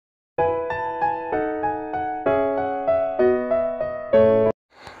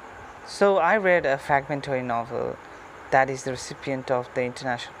So I read a fragmentary novel that is the recipient of the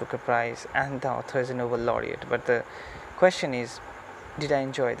International Booker Prize and the author is a Nobel laureate. But the question is, did I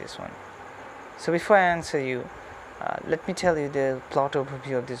enjoy this one? So before I answer you, let me tell you the plot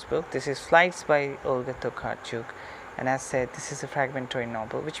overview of this book. This is Flights by Olga tokarczuk, and as said, this is a fragmentary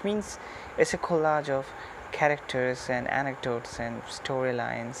novel, which means it's a collage of characters and anecdotes and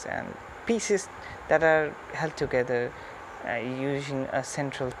storylines and pieces that are held together using a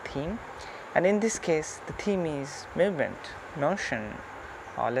central theme. And in this case, the theme is movement, motion,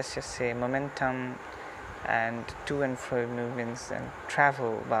 or let's just say momentum, and to and fro movements and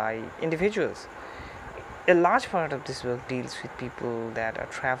travel by individuals. A large part of this book deals with people that are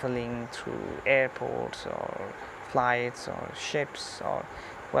traveling through airports or flights or ships, or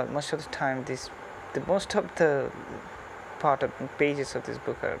well, most of the time most of the part of pages of this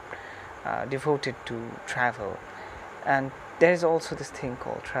book are devoted to travel. And there is also this thing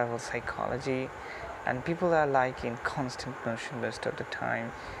called travel psychology, and people are like in constant motion most of the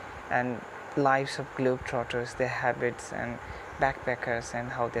time, and lives of globetrotters, their habits, and backpackers, and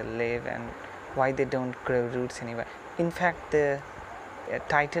how they live, and why they don't grow roots anywhere. In fact, the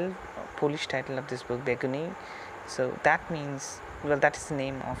Polish title of this book, Beguni, so that means, well, that is the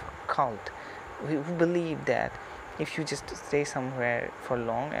name of a cult who believe that if you just stay somewhere for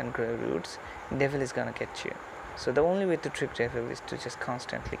long and grow roots, devil is gonna get you. So the only way to trick devil is to just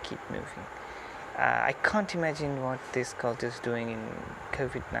constantly keep moving. I can't imagine what this cult is doing in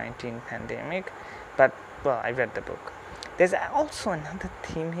COVID-19 pandemic, but well, I read the book. There's also another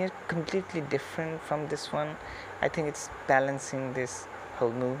theme here, completely different from this one. I think it's balancing this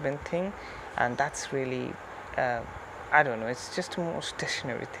whole movement thing, and that's really, I don't know, it's just a more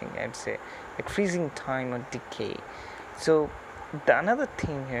stationary thing, I'd say, like freezing time or decay. So another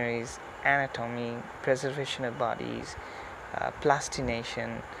theme here is anatomy, preservation of bodies,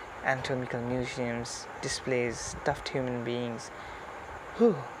 plastination, anatomical museums, displays, stuffed human beings.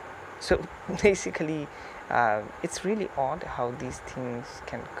 Whew. So basically, it's really odd how these things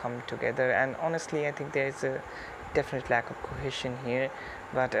can come together, and honestly I think there is a definite lack of cohesion here,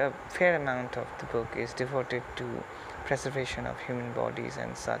 but a fair amount of the book is devoted to preservation of human bodies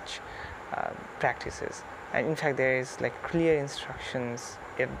and such practices. And in fact, there is like clear instructions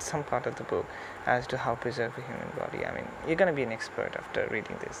in some part of the book as to how to preserve a human body. I mean, you're going to be an expert after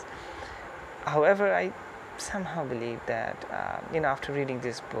reading this. However, I somehow believe that after reading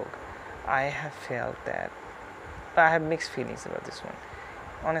this book, I have felt that I have mixed feelings about this one.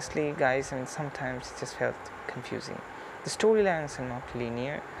 Honestly, guys, I mean, sometimes it just felt confusing. The storylines are not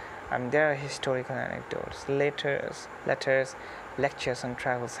linear. There are historical anecdotes, letters, lectures on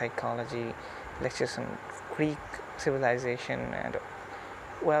travel psychology, lectures on Greek civilization, and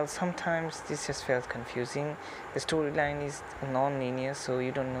well, sometimes this just felt confusing. The storyline is non-linear, so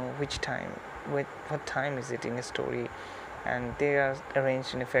you don't know what time is it in a story, and they are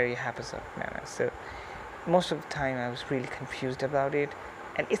arranged in a very haphazard manner. So most of the time I was really confused about it,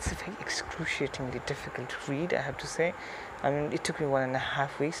 and it's very excruciatingly difficult to read, I have to say. I mean, it took me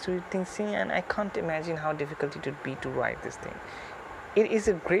 1.5 weeks to read things in, and I can't imagine how difficult it would be to write this thing. It is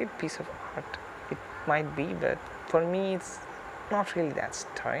a great piece of art, it might be, but for me it's not really that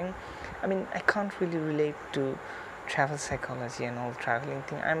stirring. I mean, I can't really relate to travel psychology and all traveling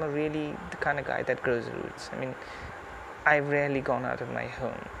thing. I'm really the kind of guy that grows roots. I mean, I've rarely gone out of my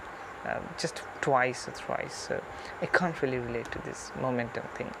home, just twice or thrice, so I can't really relate to this momentum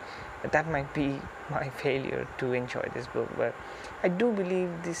thing. But that might be my failure to enjoy this book, but I do believe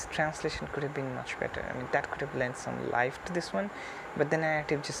this translation could have been much better. I mean, that could have lent some life to this one, but the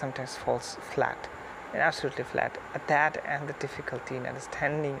narrative just sometimes falls flat, absolutely flat. That and the difficulty in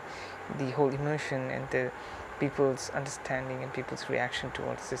understanding the whole emotion and the people's understanding and people's reaction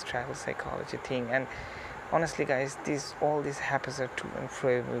towards this travel psychology thing. And honestly, guys, all this haphazard to and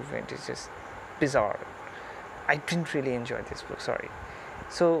fro movement is just bizarre. I didn't really enjoy this book, sorry.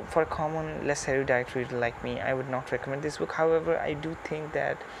 So for a common, less erudite reader like me, I would not recommend this book. However, I do think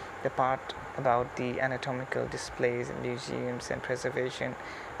that the part about the anatomical displays and museums and preservation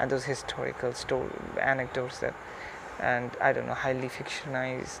and those historical anecdotes that, and I don't know, highly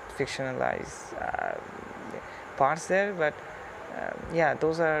fictionalized parts there, but yeah,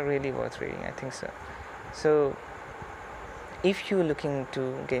 those are really worth reading, I think so. So if you're looking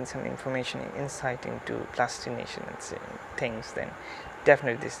to gain some information, insight into plastination and things, then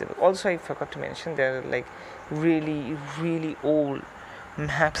definitely this is the book. Also, I forgot to mention there are like really old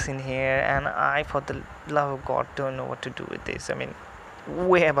maps in here, and I, for the love of God, don't know what to do with this. I mean,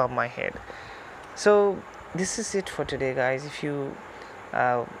 way above my head. So this is it for today, guys. If you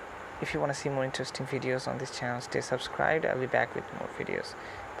want to see more interesting videos on this channel, stay subscribed. I'll be back with more videos.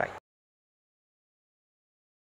 Bye.